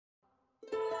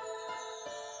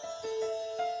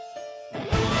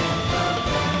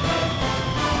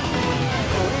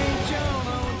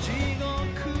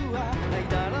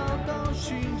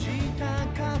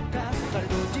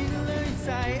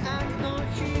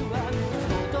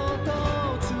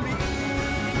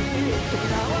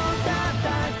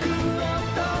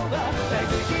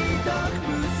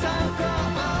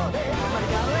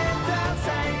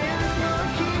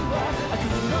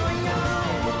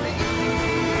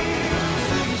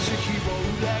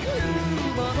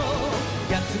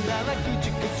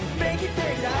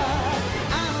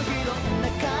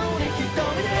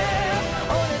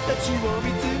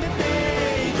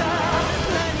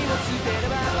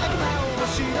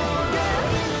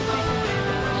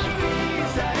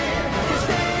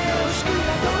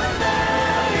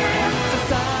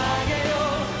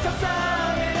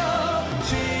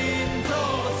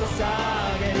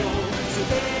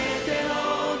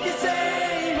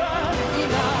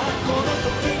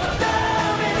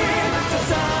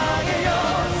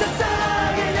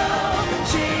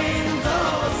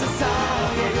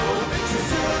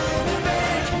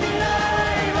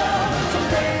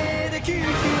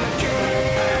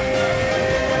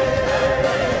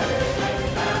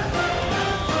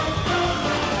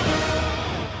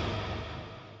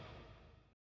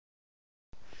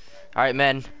Alright,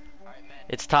 men.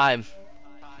 It's time.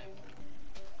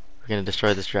 We're gonna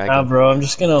destroy this dragon. Nah, bro, I'm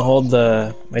just gonna hold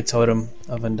my totem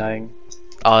of undying.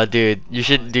 Oh, dude, you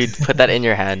should, put that in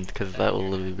your hand, because that will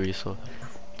literally be useful.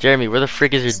 Jeremy, where the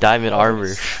frick is your diamond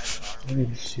armor?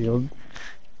 Shield.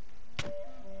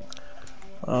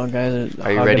 Oh, guys,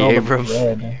 are you ready,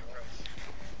 Aebram?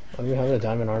 Oh, you have the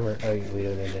diamond armor. Oh, we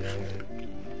don't need it.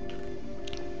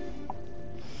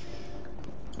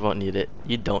 You won't need it.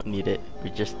 You don't need it. We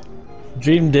just...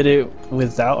 Dream did it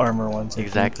without armor once.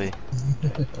 Exactly.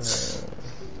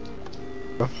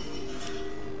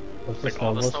 Like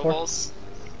all the snowballs?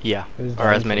 Yeah,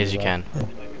 or as many as you can.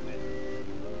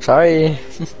 Sorry.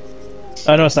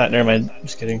 Oh no, it's not. Never mind.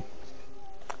 Just kidding.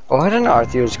 Oh, I didn't know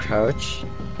Arthur was crouch.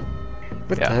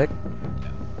 What the heck?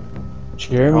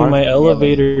 Jeremy, my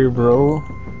elevator, bro.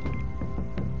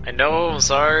 I know,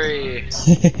 sorry.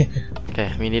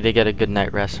 Okay, we need to get a good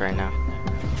night rest right now.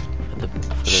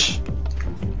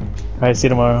 Alright, see you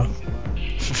tomorrow.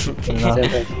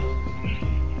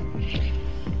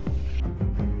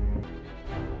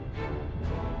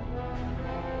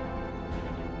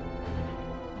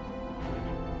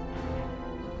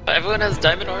 Everyone has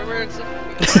diamond armor except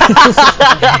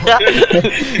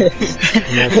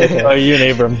Oh, you and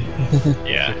Aebram.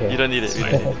 yeah. You don't need it. We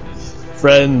don't need it.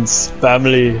 Friends,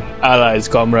 family, allies,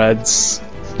 comrades.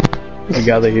 We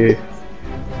gather here.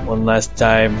 One last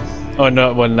time. Oh,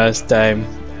 not one last time.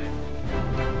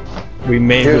 We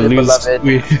may lose.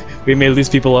 We may lose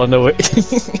people on the way.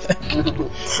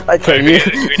 I think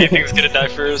Who do you think's gonna die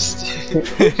first?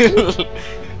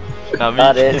 Not me.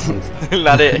 Not it.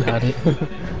 Not it. Not it.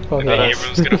 Fuck Then you,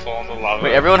 Abram's gonna fall in the lava.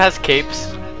 Wait, everyone has capes?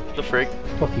 The frick?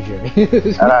 fuck you, Jeremy.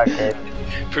 Okay.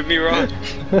 Prove me wrong.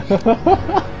 Alright,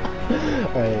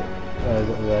 is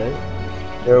that it?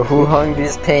 Yo, who hung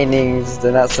these paintings?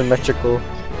 They're not symmetrical.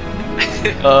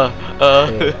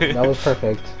 Okay, that was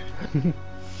perfect.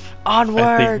 Onward!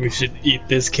 I think we should eat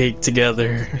this cake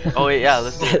together. Oh wait, yeah,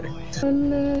 let's do it.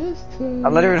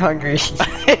 I'm not even hungry.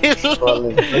 Me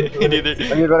neither. I'm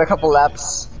gonna run a couple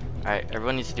laps. Alright,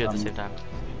 everyone needs to do it at the same time.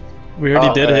 We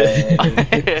already did it. Yeah,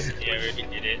 we already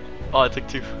did it. Oh, it took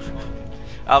two.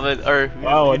 Alvin, or...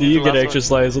 Wow, do did you the get last extra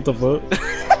slice? What the fuck?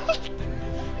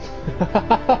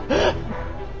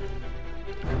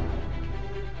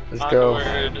 Let's go.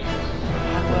 Onward.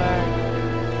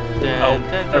 Dun,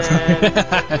 dun, dun.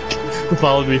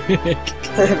 Follow me.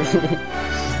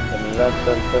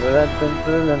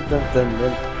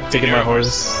 Taking my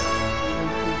horse.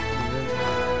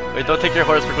 Wait, don't take your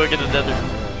horse, we're going to the nether.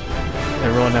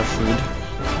 Everyone have food.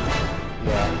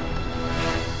 Yeah.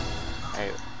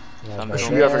 Alright, Yeah, I'm that's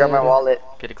gonna I forgot my wallet.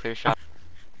 get a clear shot.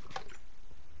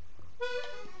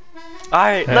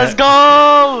 Alright, let's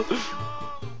go!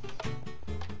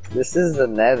 This is the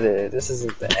nether. This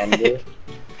isn't the ender.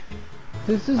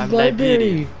 This is I'm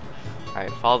library.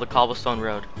 Alright, follow the cobblestone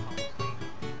road.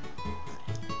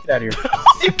 Get out of here.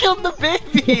 You killed the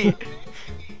baby!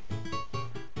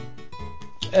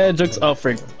 Jokes. Oh,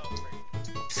 frig.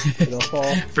 Don't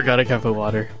fall. Forgot I can't put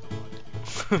water.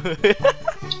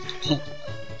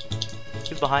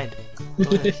 He's behind.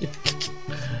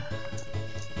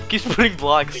 Keeps putting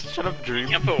blocks. Shut up, Dream.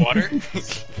 You can't put water?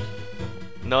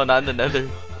 No, not in the nether.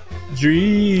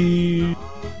 Dream.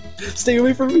 Stay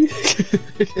away from me.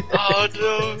 Oh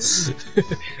no!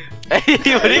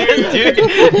 Hey, what are you doing?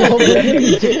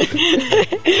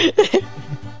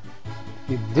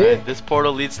 You did. This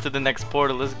portal leads to the next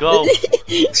portal. Let's go.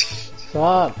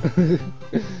 Stop.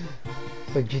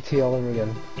 It's like GT all over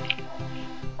again.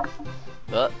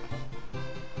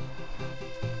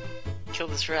 Kill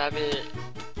this rabbit.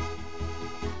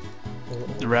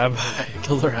 The rabbi.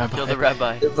 Kill the rabbi. Kill the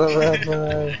rabbi. It's a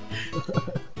rabbi.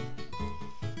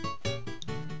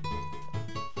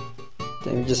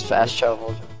 Then you just fast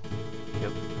traveled.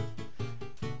 Yep.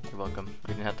 You're welcome.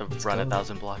 We didn't have to run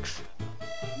 1,000 blocks.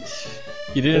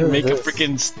 You didn't What make is a this?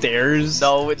 freaking stairs?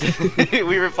 No,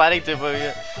 we were planning to, but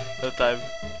yeah, no time.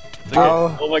 It's okay.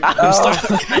 Oh, Oh my god, I'm stuck.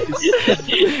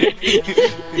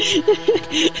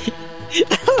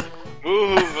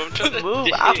 Move! I'm trying to Move!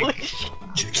 dig. Ouch!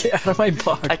 Get out of my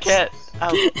box. I can't. Ow.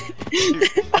 Shoot.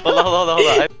 Hold on.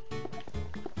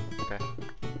 Okay.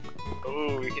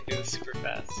 Oh, we can do this super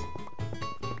fast.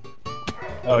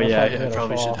 Oh yeah, I'm I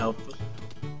probably fall. should help.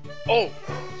 Oh!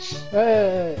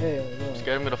 Hey, I'm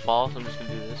scared I'm gonna fall, so I'm just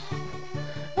gonna do this.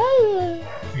 no.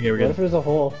 Okay, we're What good. if there's a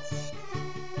hole?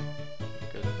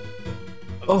 Good.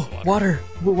 Oh, water!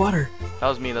 Water! That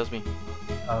was me.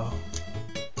 Oh.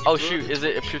 Oh shoot! Is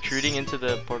it protruding into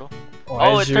the portal? Why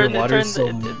Oh, is it your turned- it water turned- so?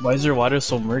 it- Why is your water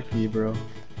so murky, bro? I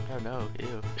don't know.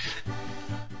 Ew.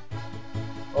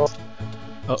 Oh.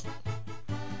 Oh.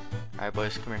 Alright,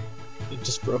 boys, come here. It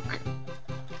just broke.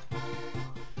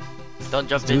 Don't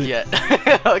jump Do in it. yet.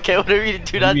 Okay, whatever you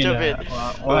do, not jump in.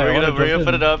 We're gonna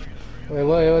put it up. Wait,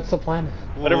 what's the plan?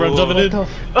 Whatever, I'm jumping in. What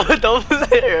Oh, don't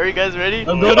are you guys ready?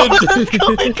 I'm going in.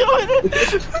 Come in.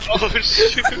 Oh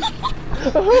shoot!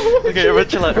 Okay, everyone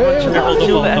chill out. Everyone chill out.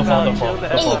 Chill the F out. Chill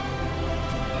the F out.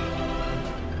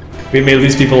 We may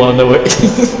lose people on the way. Who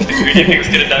do you think is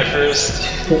gonna die first?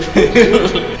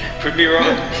 Prove me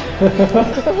wrong.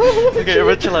 Okay,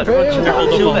 everyone chill out. Everyone chill out.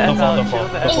 Chill the F out. Chill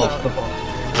the F out.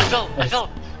 I fell.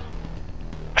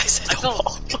 I said I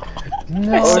fell.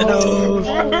 No.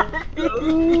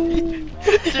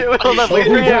 Hold up, wait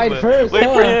for He died him. first, Wait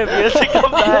for huh? him. He has to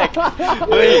come back.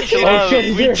 Wait, chill Oh, out. shit,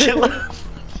 he's We here. chill out.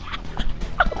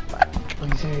 Oh,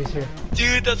 he's here.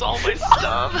 Dude, that's all my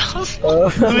stuff.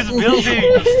 Who's building?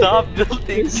 Stop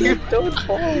building. Don't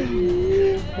follow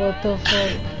me. What the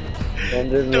fuck?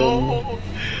 Enderman. No.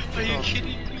 Are you kidding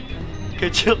me? Okay,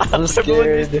 chill out. I'm Everyone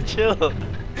needs to scared. chill.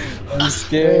 I'm Hey,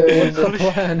 scared. what's the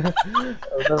plan?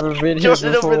 I've never been here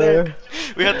Jordan over there.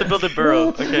 before. We have to build a burrow.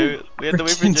 Okay, we have to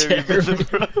wait for Freaking Jeremy to build a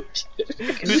burrow.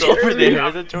 Who's over there?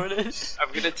 Is it Jordan?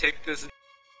 I'm gonna take this.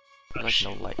 There's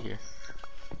like no light here.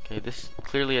 Okay, this is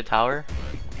clearly a tower.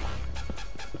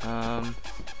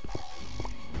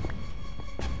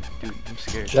 Dude, I'm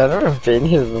scared. I've never been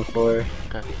here before.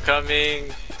 Coming.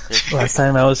 Last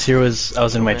time I was here I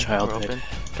was in my Open, we're childhood. open.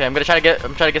 Okay, I'm trying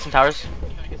to get some towers.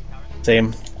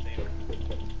 Same.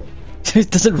 It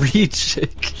doesn't reach.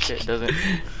 Okay, it doesn't.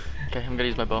 Okay, I'm gonna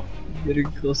use my bow. Getting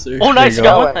closer. Oh, nice, There we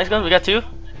you got go. one. Nice gun. We got two.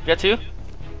 We got two.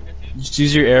 Just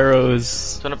use your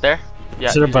arrows. This one up there.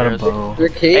 Yeah. Should have use brought a arrows. bow. They're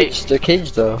caged. They're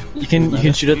caged though. You can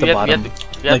shoot at the We have bottom. to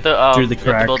like, through the we have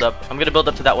to crack. build up. I'm gonna build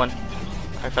up to that one.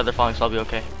 My feather falling, so I'll be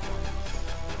okay.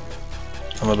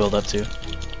 I'm gonna build up too.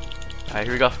 Alright,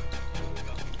 here we go.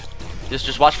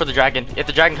 Just watch for the dragon. If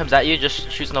the dragon comes at you, just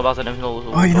shoot snowballs at him. He'll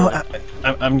Oh, you know what?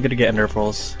 I'm gonna get ender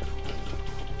pearls.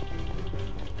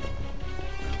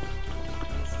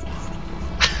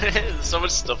 There's so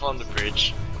much stuff on the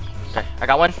bridge. Okay, I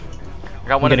got one. I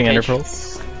got I'm one in getting the ender cage.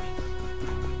 pearls.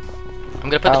 I'm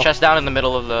gonna put the Ow. chest down in the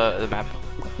middle of the map.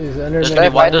 There's There's, Enderman. gonna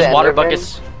be find there's the water Enderman?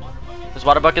 buckets. There's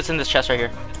water buckets in this chest right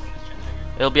here.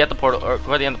 It'll be at the portal, or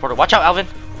by the end of the portal. Watch out, Alvin.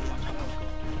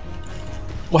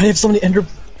 Why do you have so many ender?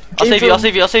 I'll save you. I'll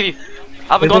save you. I'll save you.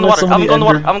 Alvin, go in the water. Alvin, go in the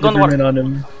water. Alvin, go in the water. On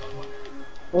him.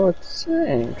 Oh,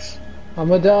 thanks.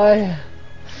 I'ma die.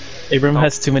 Abram Oh.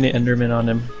 has too many endermen on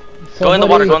him. Go in the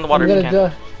water. Go in the water I'm if you gonna can.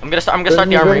 die. I'm gonna start the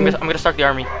Bring army. me. I'm gonna start the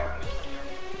army.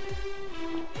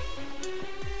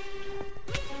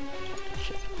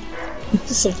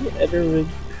 So many endermen.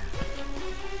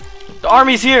 The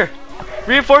army's here.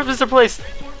 Reinforcements are placed.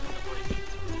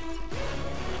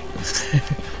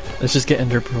 Let's just get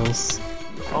ender pearls.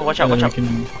 Oh, watch out! And Watch then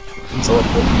out! we can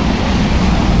teleport.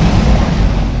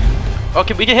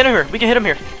 Okay, we can hit him here. We can hit him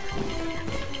here.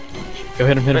 Go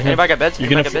hit him, hit him. Anybody got beds? You're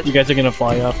Anybody gonna, got you beds? guys are gonna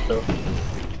fly off though.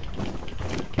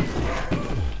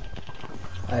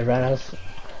 I ran out of...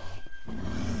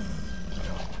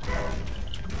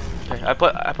 Okay,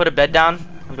 I put a bed down.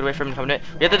 I'm gonna wait for him to come in.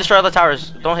 We have to destroy all the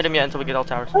towers. Don't hit him yet until we get all the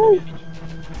towers.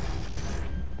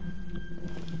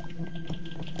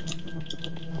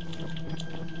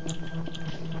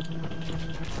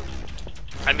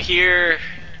 I'm here.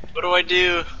 What do I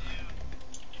do?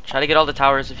 Try to get all the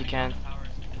towers if you can.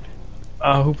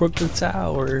 Who broke the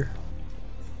tower?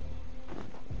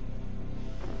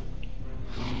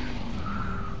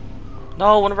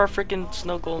 No, one of our freaking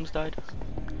snow golems died.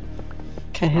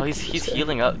 Can't Oh, hit he's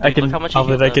healing up. Dude, I can. look how much he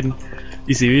Alvin, healed I up. can.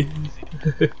 You see me?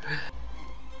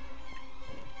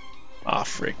 Ah,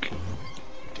 frick.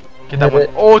 Get that Hit one. it.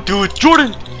 Oh, dude,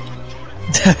 Jordan!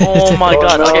 Oh my Oh,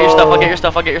 god, I'll get your stuff, I'll no. get your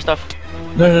stuff, I'll get your stuff.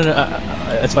 No,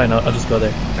 it's fine. I'll just go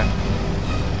there.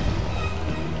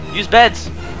 Use beds!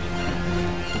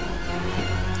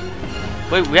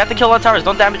 Wait, we have to kill all the towers.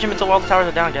 Don't damage him until all the towers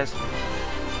are down, guys.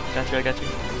 Got you, I got you.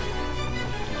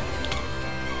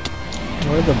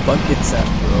 Where are the buckets at,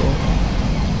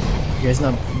 bro? You guys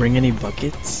not bring any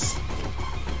buckets?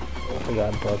 I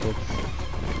got buckets.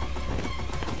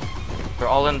 They're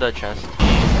all in the chest.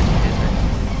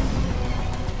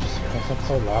 That's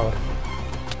so loud.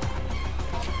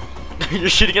 You're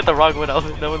shooting at the wrong one,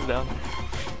 Alvin. No one's down.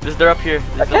 They're up here.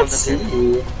 I There's the can't ones up see here.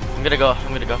 you. I'm gonna go.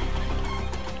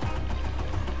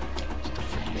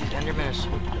 These Endermen are so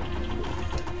good.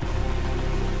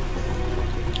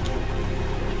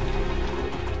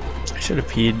 I should have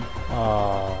peed.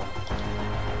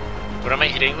 What am I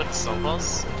hitting with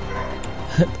snowballs?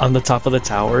 On the top of the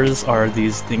towers are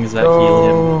these things that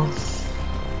heal him.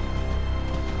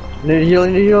 Need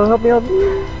healing, help me out.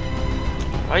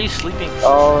 Why are you sleeping?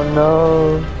 Oh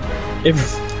no.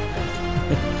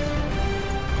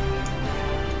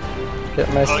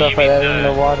 Get my stuff you right mean out in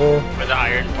the water. Where the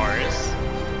iron bar is?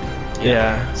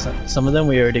 Yeah, some of them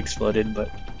we already exploded, but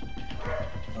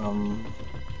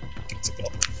what's it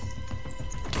called?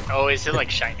 Oh, is it like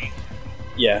shiny?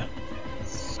 Yeah.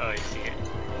 Oh, I see it.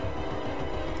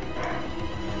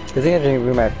 I think I didn't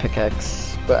bring my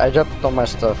pickaxe, but I dropped all my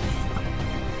stuff.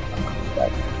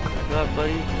 Back up,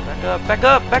 buddy. Back up, back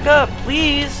up, back up,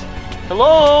 please.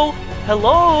 Hello?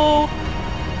 Hello?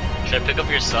 Should I pick up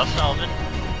your stuff, Alvin?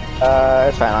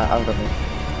 It's fine, I'm coming.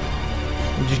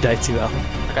 Did you die too, Alvin?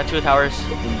 I got 2 towers.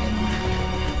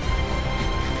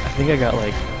 I think I got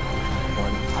like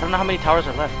one. I don't know how many towers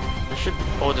are left. There should.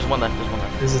 Oh, there's one left. There's one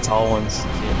left. These are the tall ones.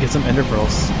 Get some ender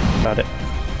pearls. Got it.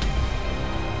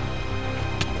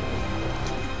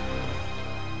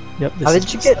 Yep. How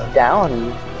did you get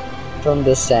down from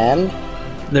the sand?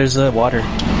 There's water.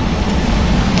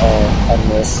 Oh, I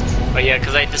missed. Oh yeah,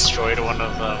 because I destroyed one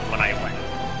of them when I went.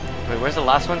 Wait, where's the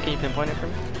last one? Can you pinpoint it for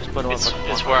me? Just put it on.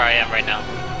 It's where I am right now.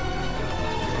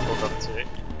 Hold up to it.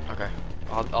 Okay.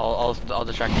 I'll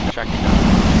distract you.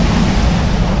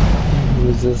 Who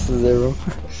is this? Is there room?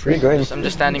 Where are you going? I'm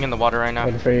just standing in the water right now.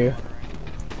 Waiting for you.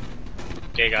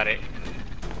 Okay, got it.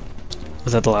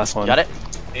 Was that the last one? Got it? I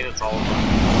think that's all of them.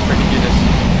 Let's freaking do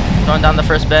this. Throwing down the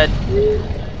first bed.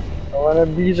 I wanna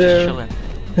be Just there. chilling.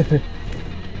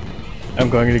 I'm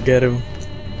going to get him.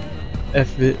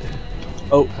 F it.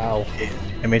 Oh, Ow. okay.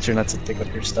 I made sure not to pick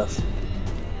up your stuff.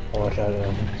 Watch out.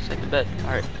 Just take the bed.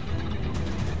 Alright.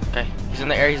 Okay. He's in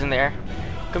the air. He's in the air.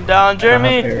 Come down,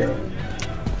 Jeremy!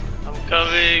 I'm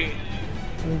coming.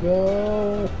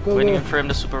 Go. Waiting for him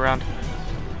to swoop around.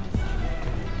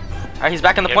 Alright, he's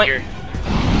back on the Get point. here.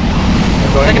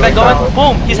 Second bed going.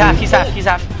 Boom! He's half.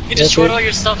 You destroyed all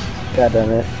your stuff. God damn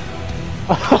it.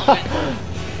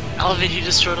 Alvin, you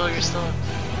destroyed all your stuff.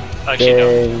 Actually, no.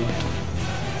 Dang.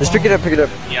 Just pick it up,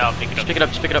 Yeah, I'll pick it up. Just pick it up.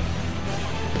 Just pick it up.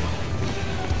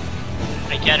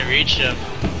 I can't reach him.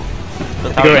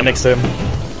 I go right next to him.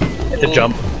 Hit the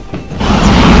jump.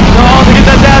 Oh, look at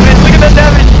that damage! Look at that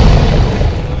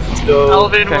damage! Let's go.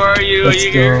 Alvin, where are you? Are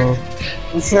you here?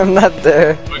 I'm not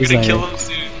there. We're He's gonna not kill here. him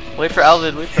soon. Wait for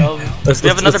Alvin. Wait for Alvin. Let's, Do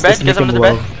you have another bed? Do you guys have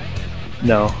another bed?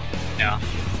 No. Yeah.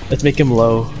 Let's make him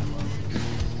low.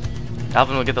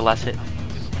 Alvin will get the last hit.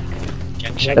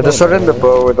 Can't check. Yeah, the sword and the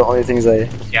bow were the only things I...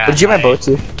 Yeah, Did you get my bow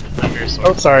too? have your sword.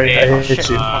 Oh, sorry. I Yeah. hit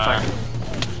you.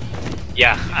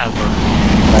 Yeah, I have one.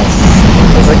 Nice.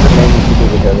 That's like the main people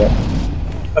that do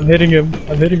that. I'm hitting him.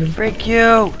 I'm hitting him. Freak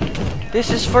you! This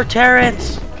is for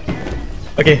Terrence!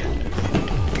 Okay.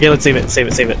 Okay, let's save it. Save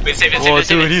it. Save it. Wait, save it, Oh, save it,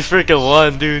 save dude, it. he's freaking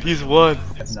won, dude. He's won.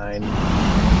 9.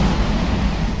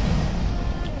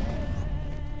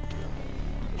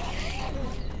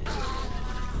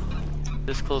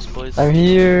 This close, boys. I'm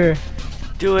here.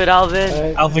 Do it,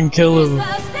 Alvin. Alvin, kill him.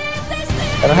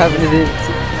 I don't have anything.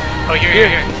 Oh, here.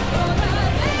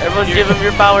 Everyone give him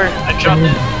your power. I dropped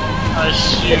it. Oh,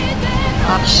 shoot.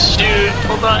 Oh, shoot.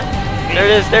 Hold on. There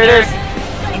it is, there it is.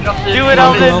 I dropped it. Do it,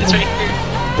 Hold Alvin. It's right here.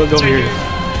 Go It's right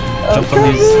here.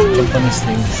 Jump on these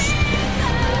things.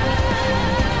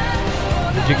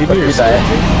 Did you give me your You die.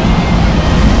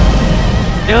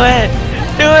 Do it!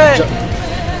 Do it!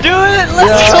 Do it!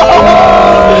 Let's go!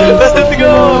 Let's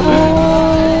go!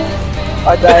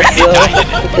 I died still.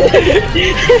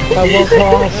 At what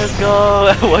cost? Let's go!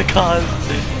 At what cost?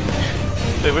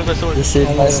 Wait, where's my sword? You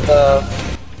saved my stuff.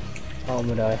 Oh, I'm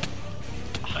gonna die.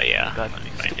 Oh, yeah. God,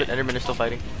 stupid Enderman is still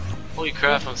fighting. Holy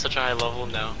crap, I'm such a high level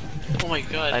now. Oh my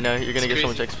god. I know, you're gonna It's get so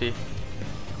much crazy.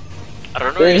 XP. I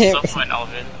don't know where your stuff went,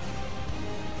 Alvin.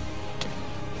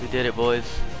 We did it, boys.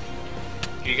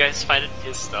 You guys find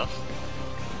his stuff?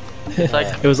 It's like,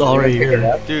 It was all right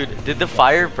here. dude, did the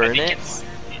fire I burn think it? it's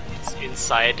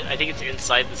inside. I think it's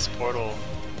inside this portal.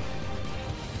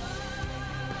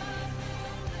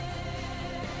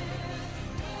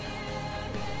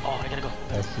 Oh, I gotta go.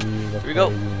 I see. Here we go.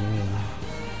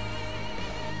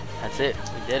 That's it.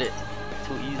 We did it.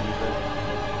 Too easy, bro.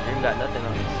 We even got nothing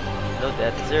on this. No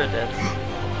deaths, 0 deaths.